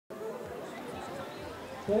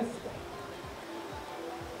orchestre.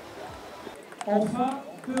 Enfin,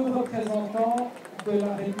 deux représentants de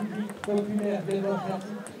la République populaire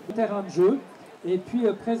démocratique. Terrain de jeu. Et puis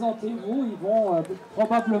présentez-vous, ils vont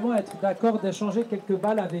probablement être d'accord d'échanger quelques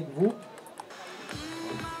balles avec vous.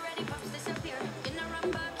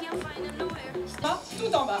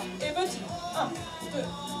 Tout en bas et petit. 1, 2,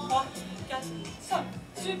 3, 4, 5.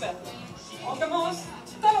 Super. On commence.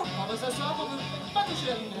 Talon. On va s'asseoir, on ne peut pas toucher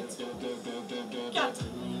la lunette. 4.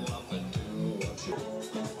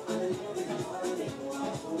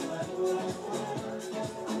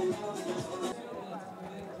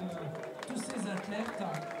 Tous ces athlètes.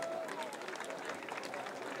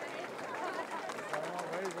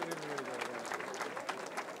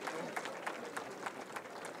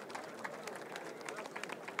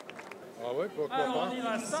 Ah ouais, pourquoi Alors pas? on y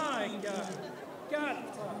va, 5, 4,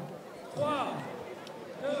 3,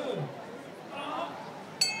 2, 1.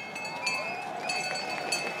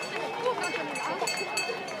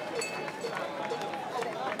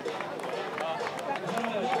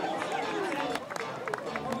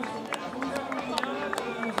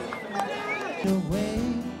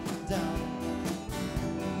 Way down.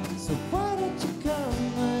 So why don't you come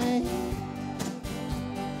my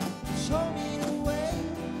show me the way.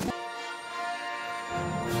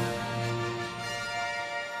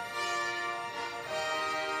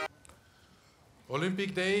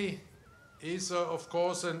 Olympic Day is, of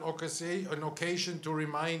course, an occasion to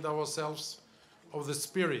remind ourselves of the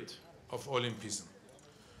spirit of Olympism.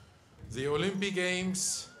 The Olympic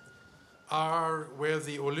Games are where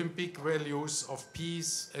the Olympic values of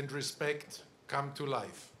peace and respect come to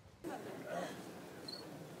life.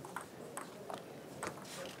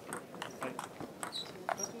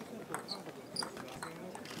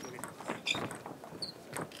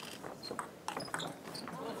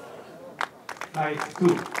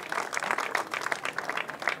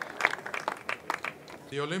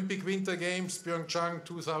 The Olympic Winter Games Pyeongchang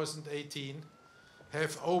 2018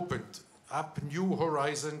 have opened up new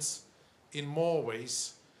horizons in more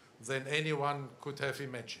ways than anyone could have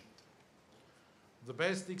imagined. The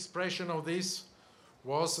best expression of this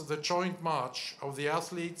was the joint march of the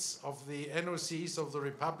athletes of the NOCs of the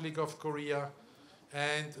Republic of Korea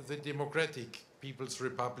and the Democratic People's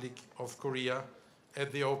Republic of Korea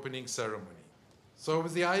at the opening ceremony. So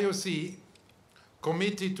the IOC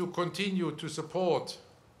committed to continue to support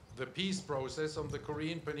the peace process on the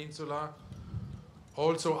Korean Peninsula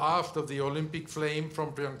also after the Olympic flame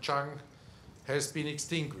from Pyeongchang has been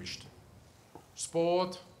extinguished.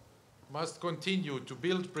 Sport must continue to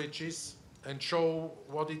build bridges and show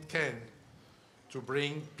what it can to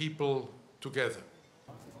bring people together.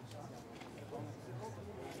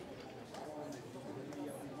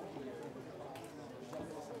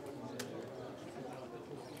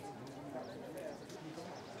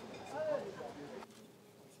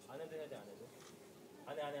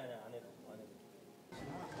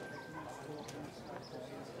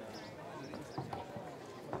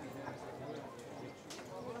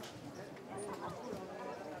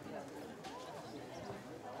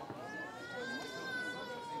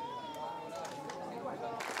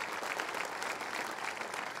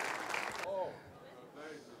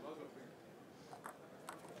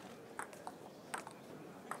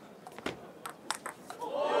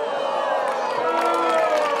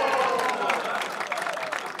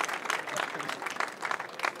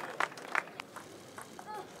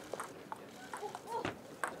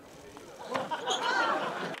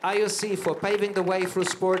 IOC for paving the way through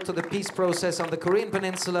sport to the peace process on the Korean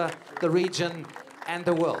Peninsula, the region, and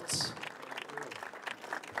the world.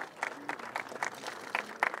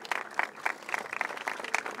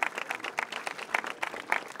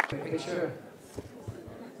 Picture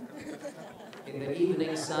in the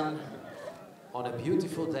evening sun on a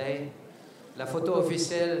beautiful day. La photo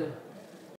officielle